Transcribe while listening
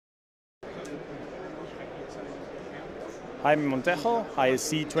I'm Montejo, ISE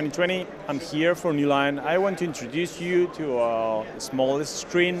 2020. I'm here for Newline. I want to introduce you to a small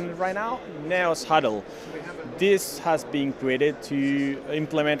screen right now, NAOS Huddle. This has been created to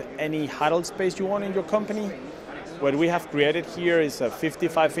implement any huddle space you want in your company. What we have created here is a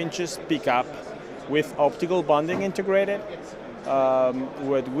 55 inches PCAP with optical bonding integrated.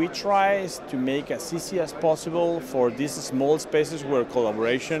 What we try is to make as easy as possible for these small spaces where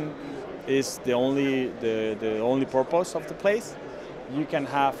collaboration is the only purpose of the place. You can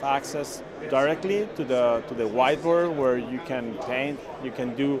have access directly to the whiteboard where you can paint, you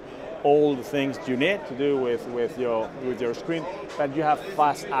can do all the things you need to do with your screen, but you have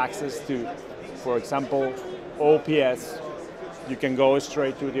fast access to, for example, OPS. You can go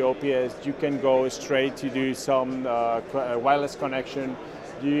straight to the OPS, you can go straight to do some wireless connection,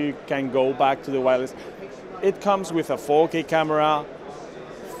 you can go back to the wireless. It comes with a 4K camera,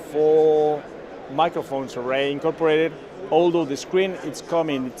 4 microphones array incorporated, although the screen it's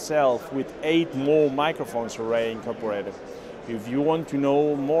coming itself with 8 more microphones array incorporated. If you want to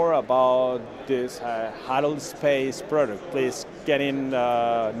know more about this Huddle Space product, please get in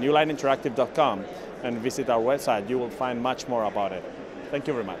newlineinteractive.com and visit our website. You will find much more about it. Thank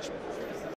you very much.